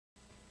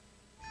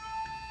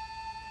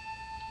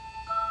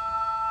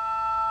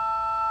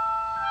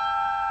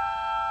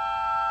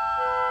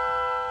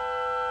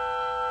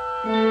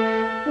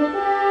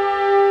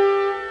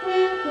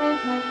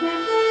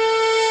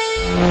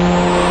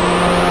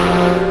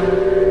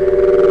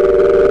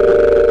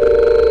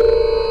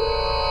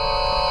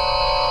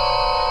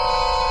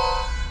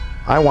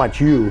I want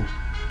you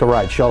to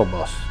ride shuttle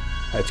bus.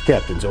 That's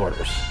Captain's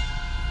orders.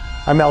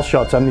 I'm Al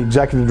Schutz. I'm the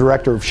Executive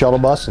Director of Shuttle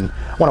Bus, and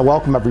I want to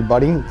welcome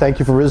everybody. Thank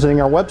you for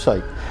visiting our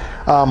website.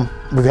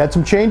 We've had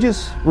some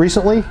changes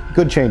recently,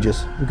 good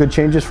changes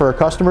for our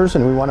customers,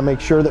 and we want to make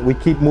sure that we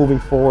keep moving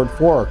forward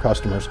for our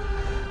customers.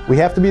 We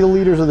have to be the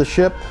leaders of the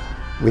ship.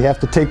 We have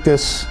to take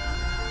this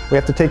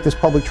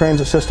public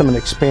transit system and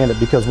expand it,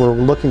 because we're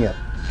looking at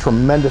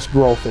tremendous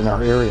growth in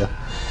our area.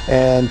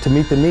 And to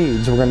meet the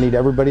needs, we're going to need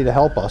everybody to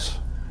help us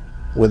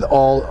with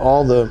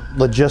all the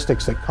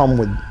logistics that come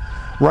with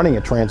running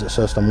a transit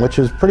system, which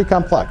is pretty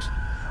complex.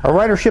 Our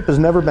ridership has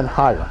never been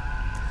higher.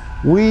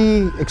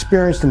 We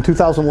experienced in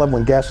 2011,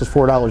 when gas was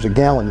 $4 a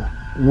gallon,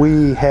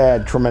 we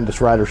had tremendous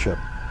ridership.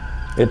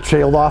 It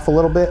trailed off a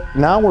little bit.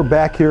 Now we're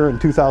back here in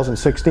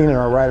 2016, and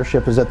our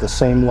ridership is at the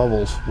same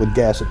levels with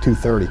gas at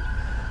 $2.30.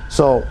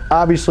 So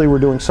obviously we're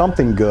doing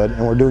something good,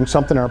 and we're doing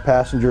something our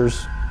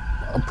passengers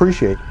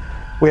appreciate.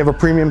 We have a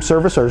premium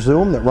service, our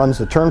Zoom, that runs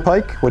the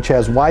Turnpike, which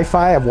has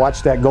Wi-Fi. I've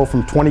watched that go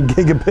from 20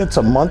 gigabits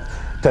a month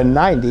to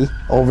 90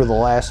 over the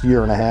last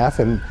year and a half,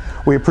 and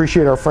we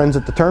appreciate our friends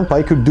at the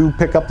Turnpike who do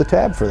pick up the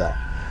tab for that.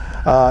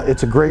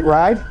 It's a great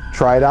ride.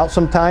 Try it out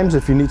sometimes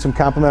if you need some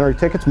complimentary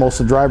tickets.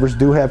 Most of the drivers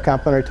do have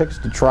complimentary tickets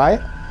to try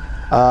it.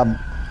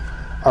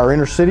 Our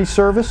intercity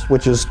service,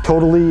 which is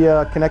totally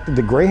connected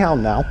to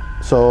Greyhound now.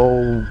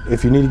 So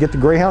if you need to get to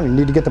Greyhound, you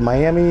need to get to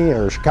Miami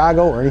or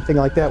Chicago or anything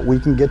like that, we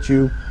can get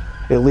you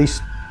at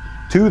least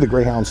to the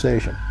Greyhound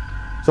station.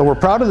 So we're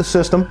proud of the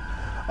system.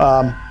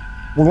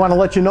 We want to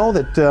let you know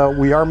that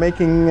we are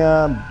making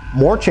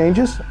more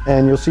changes,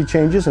 and you'll see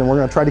changes, and we're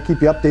going to try to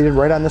keep you updated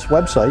right on this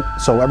website.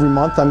 So every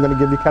month I'm going to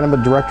give you kind of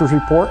a director's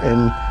report,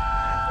 and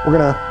we're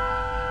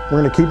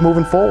going to keep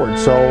moving forward.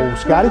 So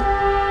Scotty,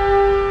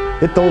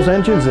 hit those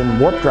engines and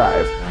warp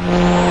drive.